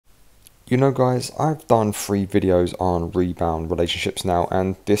You know guys, I've done 3 videos on rebound relationships now,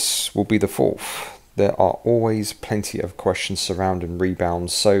 and this will be the 4th. There are always plenty of questions surrounding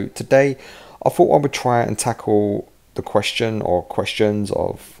rebounds, so today I thought I would try and tackle the question or questions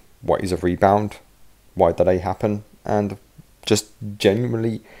of what is a rebound, why do they happen, and just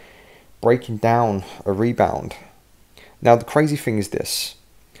genuinely breaking down a rebound. Now the crazy thing is this,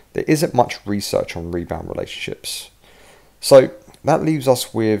 there isn't much research on rebound relationships. So that leaves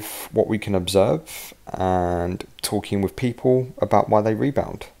us with what we can observe and talking with people about why they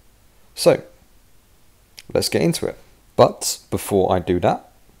rebound. So let's get into it. But before I do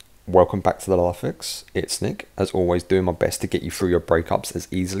that, welcome back to the Life Fix. It's Nick, as always, doing my best to get you through your breakups as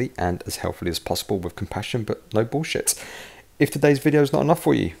easily and as healthily as possible with compassion, but no bullshit. If today's video is not enough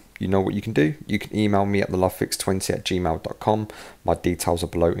for you, you know what you can do. You can email me at thelovefix20@gmail.com. My details are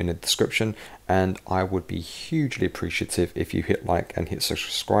below in the description, and I would be hugely appreciative if you hit like and hit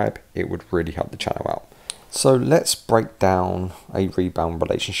subscribe. It would really help the channel out. So let's break down a rebound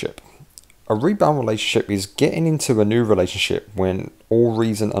relationship. A rebound relationship is getting into a new relationship when all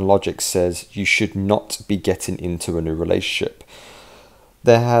reason and logic says you should not be getting into a new relationship.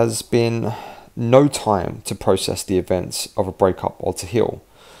 There has been no time to process the events of a breakup or to heal.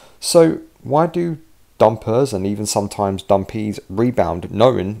 So why do dumpers and even sometimes dumpees rebound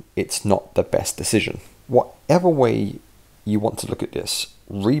knowing it's not the best decision? Whatever way you want to look at this,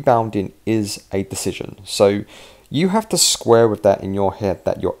 rebounding is a decision. So you have to square with that in your head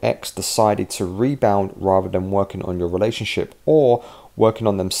that your ex decided to rebound rather than working on your relationship or working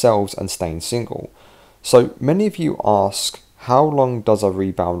on themselves and staying single. So many of you ask, how long does a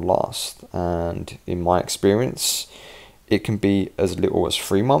rebound last? And in my experience, it can be as little as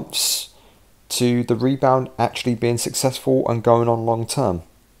 3 months to the rebound actually being successful and going on long term.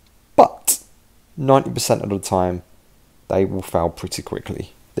 But 90% of the time, they will fail pretty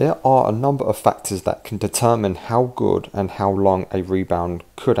quickly. There are a number of factors that can determine how good and how long a rebound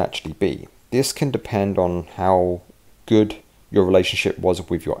could actually be. This can depend on how good your relationship was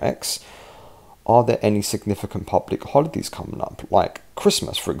with your ex. Are there any significant public holidays coming up, like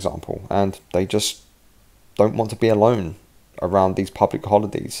Christmas, for example, and they just don't want to be alone around these public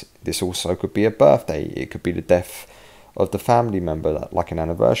holidays? This also could be a birthday, it could be the death of the family member, like an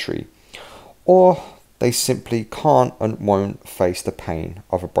anniversary, or they simply can't and won't face the pain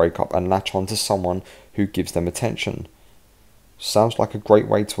of a breakup and latch on to someone who gives them attention. Sounds like a great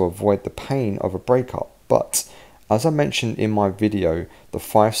way to avoid the pain of a breakup, but as I mentioned in my video, the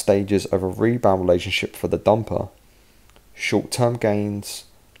 5 stages of a rebound relationship for the dumper: short-term gains,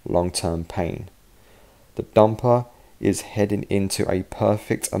 long-term pain. The dumper is heading into a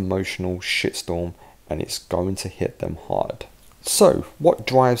perfect emotional shitstorm, and it's going to hit them hard. So, what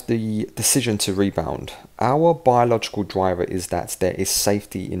drives the decision to rebound? Our biological driver is that there is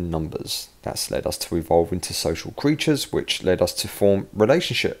safety in numbers. That's led us to evolve into social creatures, which led us to form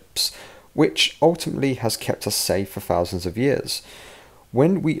relationships, which ultimately has kept us safe for thousands of years.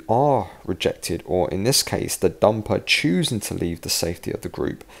 When we are rejected, or in this case, the dumper choosing to leave the safety of the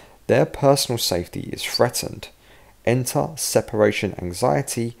group, their personal safety is threatened. Enter separation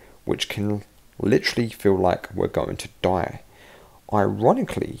anxiety, which can literally feel like we're going to die.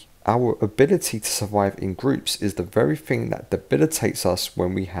 Ironically, our ability to survive in groups is the very thing that debilitates us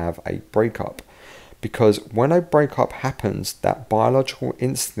when we have a breakup. Because when a breakup happens, that biological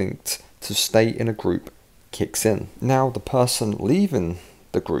instinct to stay in a group kicks in. Now, the person leaving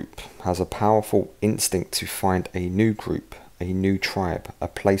the group has a powerful instinct to find a new group, a new tribe, a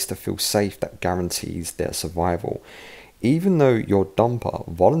place to feel safe that guarantees their survival. Even though your dumper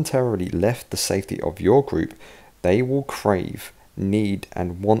voluntarily left the safety of your group, they will crave, need,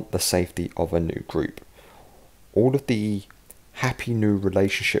 and want the safety of a new group. All of the happy new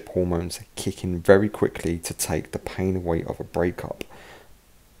relationship hormones kick in very quickly to take the pain away of a breakup.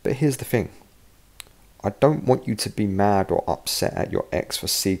 But here's the thing. I don't want you to be mad or upset at your ex for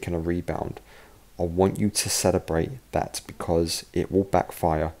seeking a rebound. I want you to celebrate that, because it will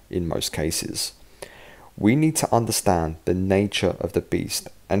backfire in most cases. We need to understand the nature of the beast,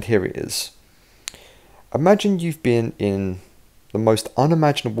 and here it is. Imagine you've been in the most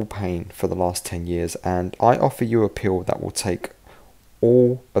unimaginable pain for the last 10 years, and I offer you a pill that will take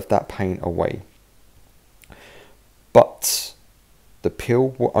all of that pain away. But the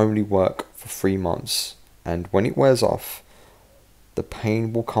pill will only work for 3 months, and when it wears off, the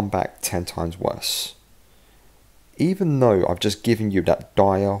pain will come back 10 times worse. Even though I've just given you that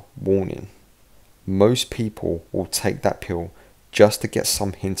dire warning, most people will take that pill just to get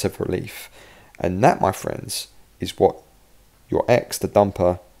some hint of relief. And that, my friends, is what your ex, the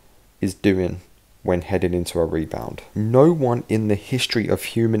dumper, is doing when heading into a rebound. No one in the history of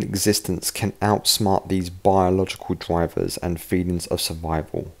human existence can outsmart these biological drivers and feelings of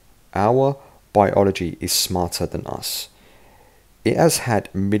survival. Our biology is smarter than us. It has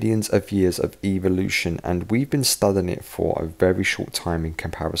had millions of years of evolution, and we've been studying it for a very short time in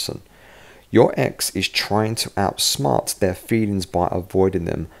comparison. Your ex is trying to outsmart their feelings by avoiding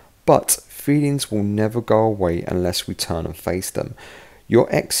them, but feelings will never go away unless we turn and face them. Your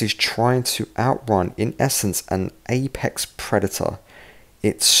ex is trying to outrun, in essence, an apex predator.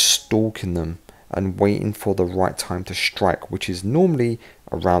 It's stalking them and waiting for the right time to strike, which is normally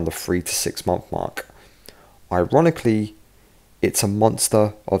around the 3 to 6 month mark. Ironically, it's a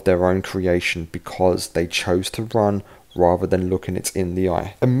monster of their own creation because they chose to run rather than looking it in the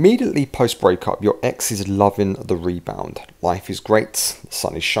eye. Immediately post breakup, your ex is loving the rebound. Life is great, the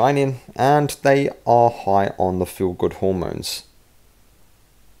sun is shining, and they are high on the feel-good hormones.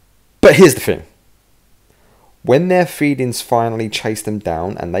 But here's the thing. When their feelings finally chase them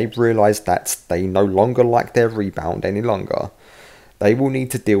down and they realize that they no longer like their rebound any longer, they will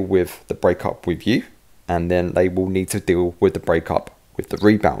need to deal with the breakup with you, and then they will need to deal with the breakup with the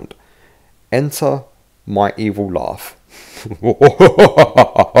rebound. Enter my evil laugh.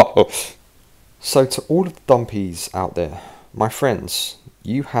 So to all of the dumpees out there, my friends,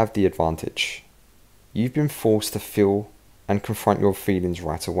 you have the advantage. You've been forced to feel and confront your feelings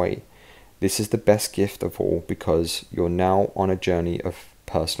right away. This is the best gift of all because you're now on a journey of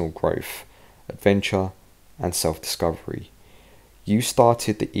personal growth, adventure, and self-discovery. You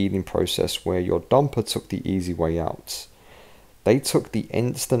started the healing process where your dumper took the easy way out. They took the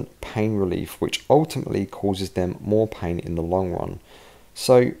instant pain relief, which ultimately causes them more pain in the long run.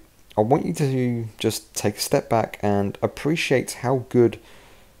 So I want you to just take a step back and appreciate how good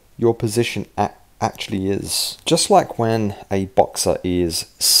your position actually is. Just like when a boxer is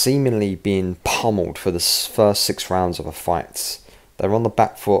seemingly being pummeled for the first 6 rounds of a fight. They're on the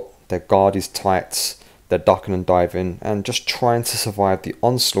back foot, their guard is tight, they're ducking and diving and just trying to survive the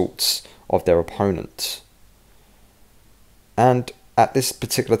onslaughts of their opponent. And at this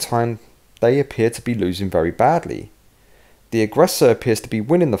particular time, they appear to be losing very badly. The aggressor appears to be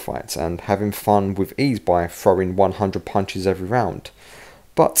winning the fight and having fun with ease by throwing 100 punches every round.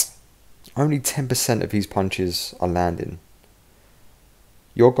 But only 10% of his punches are landing.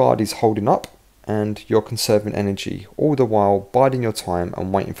 Your guard is holding up and you're conserving energy, all the while biding your time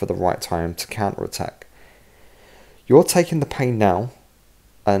and waiting for the right time to counterattack. You're taking the pain now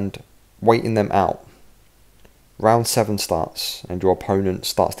and waiting them out. Round 7 starts and your opponent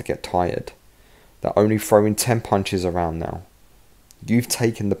starts to get tired. They're only throwing 10 punches around now. You've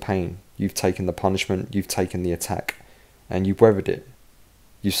taken the pain, you've taken the punishment, you've taken the attack, and you've weathered it.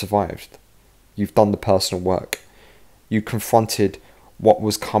 You survived. You've done the personal work. You confronted what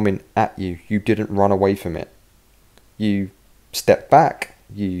was coming at you. You didn't run away from it. You stepped back.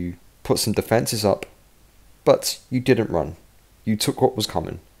 You put some defenses up. But you didn't run. You took what was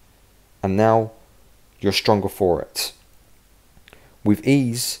coming. And now you're stronger for it. With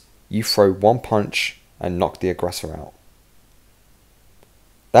ease, you throw one punch and knock the aggressor out.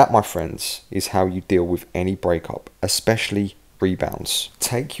 That, my friends, is how you deal with any breakup, especially rebounds.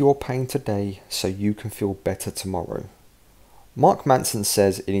 Take your pain today so you can feel better tomorrow. Mark Manson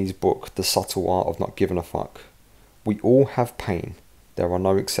says in his book, The Subtle Art of Not Giving a Fuck, we all have pain. There are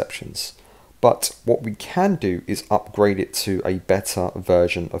no exceptions. But what we can do is upgrade it to a better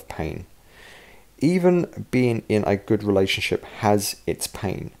version of pain. Even being in a good relationship has its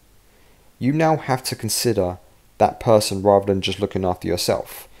pain. You now have to consider that person rather than just looking after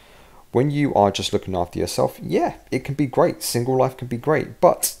yourself. When you are just looking after yourself, yeah, it can be great. Single life can be great,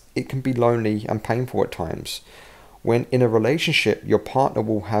 but it can be lonely and painful at times. When in a relationship, your partner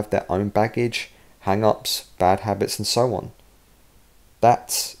will have their own baggage, hang-ups, bad habits, and so on.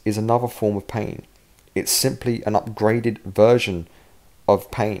 That is another form of pain. It's simply an upgraded version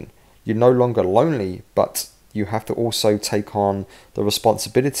of pain. You're no longer lonely, but you have to also take on the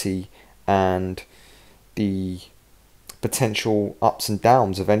responsibility and the potential ups and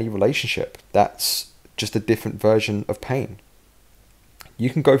downs of any relationship. That's just a different version of pain. You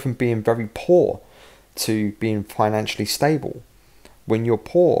can go from being very poor to being financially stable. When you're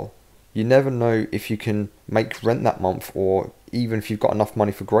poor, you never know if you can make rent that month or even if you've got enough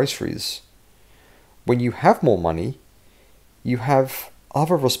money for groceries. When you have more money, you have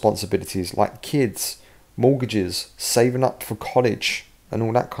other responsibilities like kids, mortgages, saving up for college, and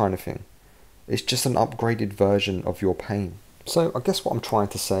all that kind of thing. It's just an upgraded version of your pain. So I guess what I'm trying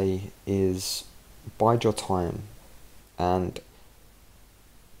to say is bide your time and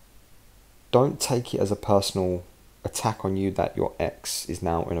don't take it as a personal attack on you that your ex is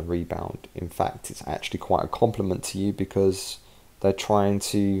now in a rebound. In fact, it's actually quite a compliment to you, because they're trying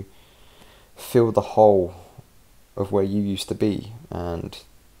to fill the hole of where you used to be, and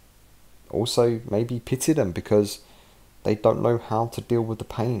also maybe pity them because they don't know how to deal with the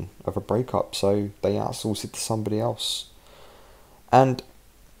pain of a breakup, so they outsource it to somebody else. And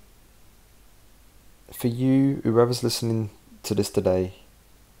for you, whoever's listening to this today,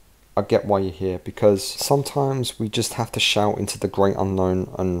 I get why you're here, because sometimes we just have to shout into the great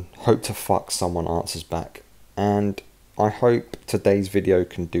unknown and hope to fuck someone answers back. And I hope today's video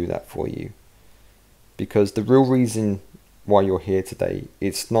can do that for you, because the real reason why you're here today,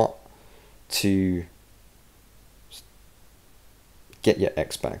 it's not to get your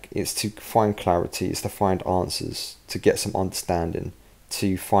ex back, it's to find clarity, it's to find answers, to get some understanding,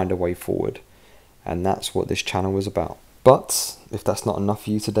 to find a way forward. And that's what this channel is about. But if that's not enough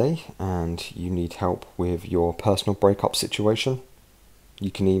for you today, and you need help with your personal breakup situation,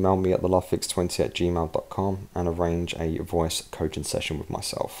 you can email me at thelovefix20@gmail.com and arrange a voice coaching session with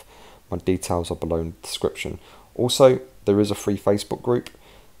myself. My details are below in the description. Also, there is a free Facebook group.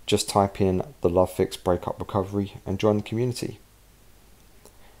 Just type in the Love Fix Breakup Recovery and join the community.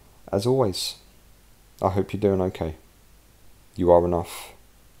 As always, I hope you're doing okay. You are enough.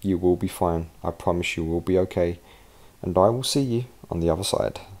 You will be fine. I promise you will be okay. And I will see you on the other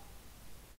side.